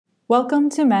Welcome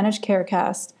to Managed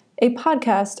Carecast, a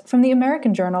podcast from the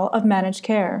American Journal of Managed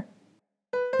Care.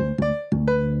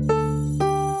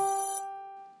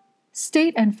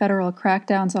 State and federal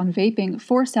crackdowns on vaping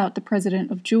force out the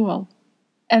president of Juul.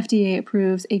 FDA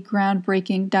approves a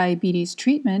groundbreaking diabetes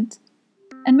treatment,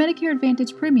 and Medicare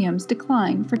Advantage premiums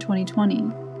decline for 2020.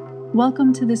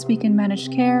 Welcome to This Week in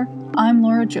Managed Care. I'm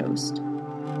Laura Jost.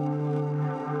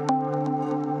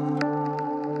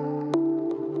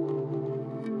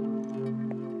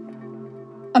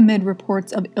 Amid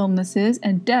reports of illnesses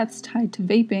and deaths tied to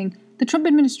vaping, the Trump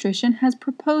administration has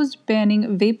proposed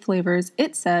banning vape flavors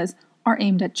it says are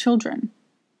aimed at children.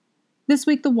 This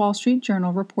week, the Wall Street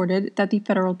Journal reported that the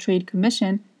Federal Trade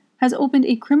Commission has opened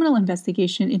a criminal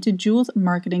investigation into Juul's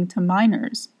marketing to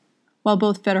minors, while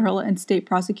both federal and state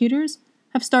prosecutors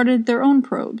have started their own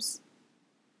probes.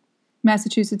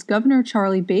 Massachusetts Governor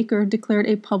Charlie Baker declared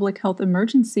a public health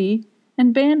emergency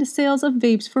and banned sales of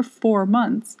vapes for 4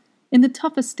 months in the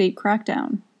toughest state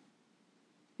crackdown.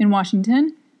 In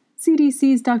Washington,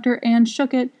 CDC's Dr. Anne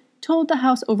Schuchat told the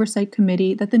House Oversight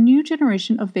Committee that the new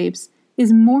generation of vapes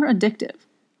is more addictive,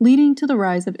 leading to the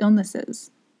rise of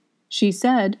illnesses. She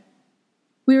said,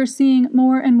 "We are seeing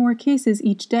more and more cases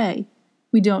each day.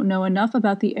 We don't know enough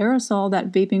about the aerosol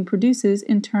that vaping produces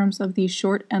in terms of the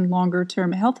short and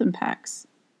longer-term health impacts."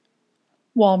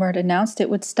 Walmart announced it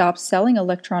would stop selling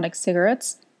electronic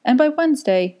cigarettes, and by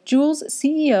Wednesday, Juul's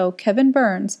CEO Kevin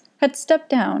Burns had stepped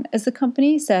down as the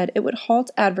company said it would halt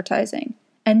advertising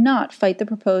and not fight the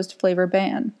proposed flavor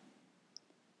ban.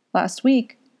 Last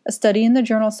week, a study in the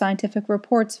journal Scientific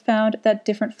Reports found that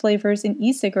different flavors in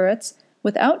e-cigarettes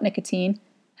without nicotine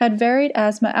had varied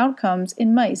asthma outcomes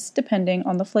in mice depending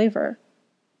on the flavor.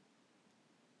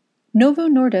 Novo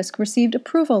Nordisk received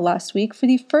approval last week for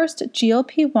the first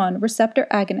GLP-1 receptor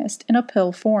agonist in a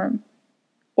pill form.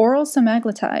 Oral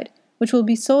semaglutide, which will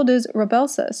be sold as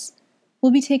Rybelsus,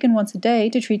 will be taken once a day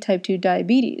to treat type 2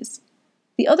 diabetes.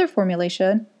 The other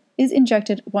formulation is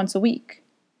injected once a week.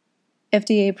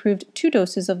 FDA approved 2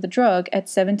 doses of the drug at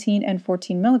 17 and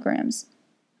 14 milligrams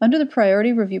under the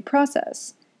priority review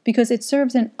process because it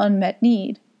serves an unmet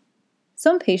need.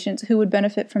 Some patients who would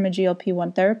benefit from a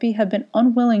GLP-1 therapy have been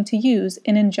unwilling to use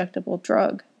an injectable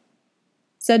drug.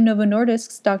 Said Novo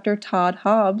Nordisk's Dr. Todd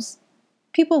Hobbs,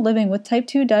 "People living with type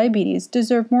 2 diabetes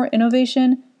deserve more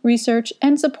innovation, research,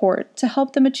 and support to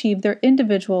help them achieve their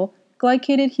individual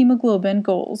glycated hemoglobin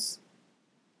goals."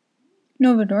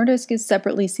 Novo Nordisk is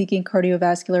separately seeking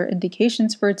cardiovascular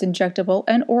indications for its injectable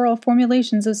and oral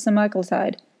formulations of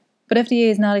semaglutide, but FDA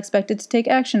is not expected to take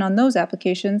action on those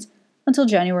applications until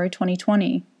January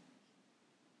 2020.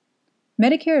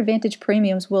 Medicare Advantage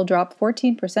premiums will drop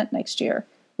 14% next year,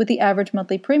 with the average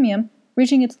monthly premium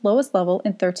reaching its lowest level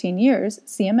in 13 years,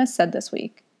 CMS said this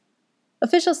week.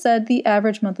 Officials said the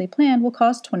average monthly plan will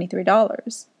cost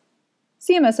 $23.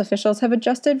 CMS officials have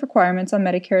adjusted requirements on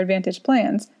Medicare Advantage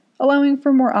plans, allowing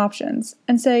for more options,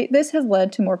 and say this has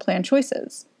led to more plan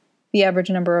choices. The average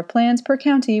number of plans per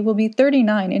county will be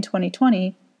 39 in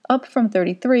 2020, up from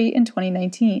 33 in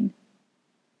 2019.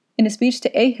 In a speech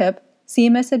to AHIP,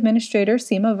 CMS Administrator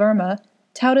Seema Verma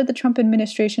touted the Trump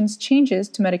administration's changes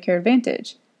to Medicare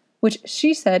Advantage, which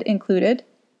she said included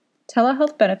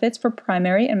telehealth benefits for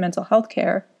primary and mental health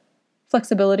care,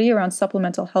 flexibility around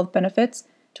supplemental health benefits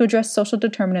to address social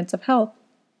determinants of health,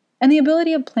 and the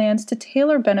ability of plans to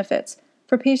tailor benefits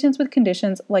for patients with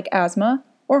conditions like asthma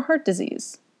or heart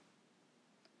disease.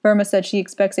 Verma said she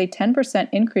expects a 10%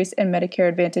 increase in Medicare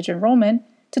Advantage enrollment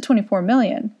to 24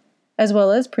 million, as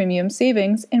well as premium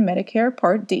savings in Medicare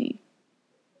Part D.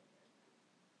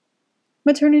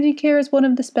 Maternity care is one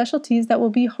of the specialties that will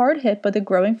be hard hit by the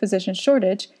growing physician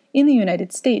shortage in the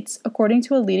United States, according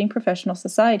to a leading professional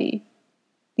society.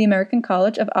 The American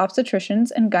College of Obstetricians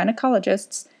and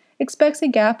Gynecologists expects a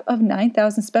gap of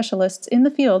 9,000 specialists in the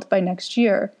field by next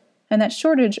year, and that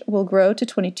shortage will grow to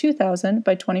 22,000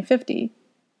 by 2050.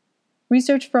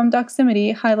 Research from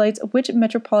Doximity highlights which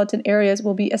metropolitan areas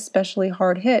will be especially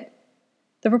hard hit.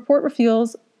 The report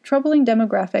reveals troubling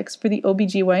demographics for the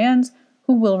OBGYNs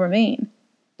who will remain.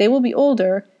 They will be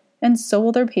older, and so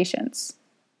will their patients.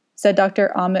 Said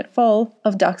Dr. Amit Phul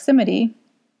of Doximity,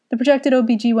 the projected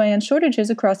OBGYN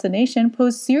shortages across the nation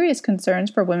pose serious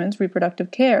concerns for women's reproductive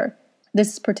care.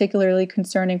 This is particularly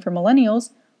concerning for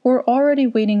millennials who are already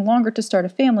waiting longer to start a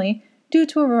family due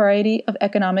to a variety of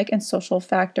economic and social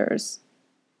factors.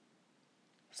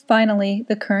 Finally,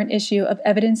 the current issue of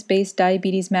evidence-based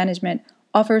diabetes management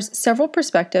offers several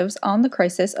perspectives on the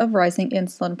crisis of rising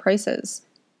insulin prices.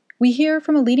 We hear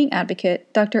from a leading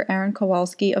advocate, Dr. Aaron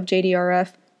Kowalski of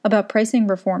JDRF, about pricing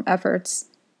reform efforts.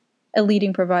 A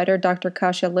leading provider, Dr.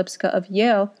 Kasia Lipska of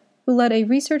Yale, who led a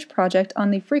research project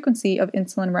on the frequency of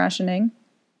insulin rationing,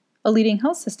 a leading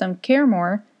health system,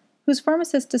 CareMore, whose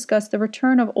pharmacists discussed the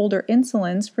return of older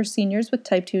insulins for seniors with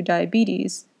type 2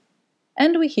 diabetes.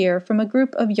 And we hear from a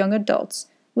group of young adults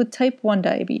with type 1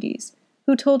 diabetes,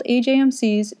 who told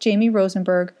AJMC's Jamie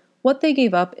Rosenberg what they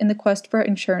gave up in the quest for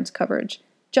insurance coverage,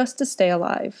 just to stay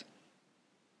alive.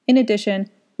 In addition,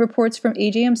 reports from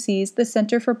AJMC's The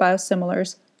Center for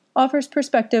Biosimilars offers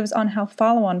perspectives on how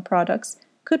follow-on products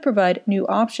could provide new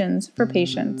options for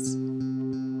patients.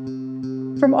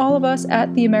 From all of us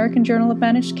at the American Journal of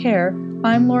Managed Care,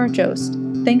 I'm Laura Jost.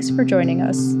 Thanks for joining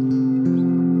us.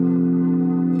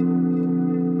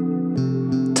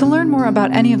 To learn more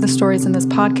about any of the stories in this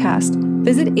podcast,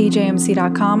 visit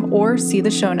ajmc.com or see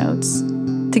the show notes.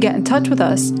 To get in touch with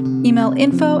us, email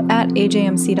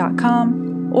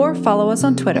info@ajmc.com or follow us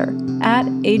on Twitter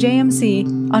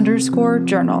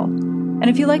 @AJMC_journal. And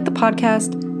if you like the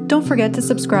podcast, don't forget to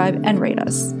subscribe and rate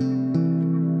us.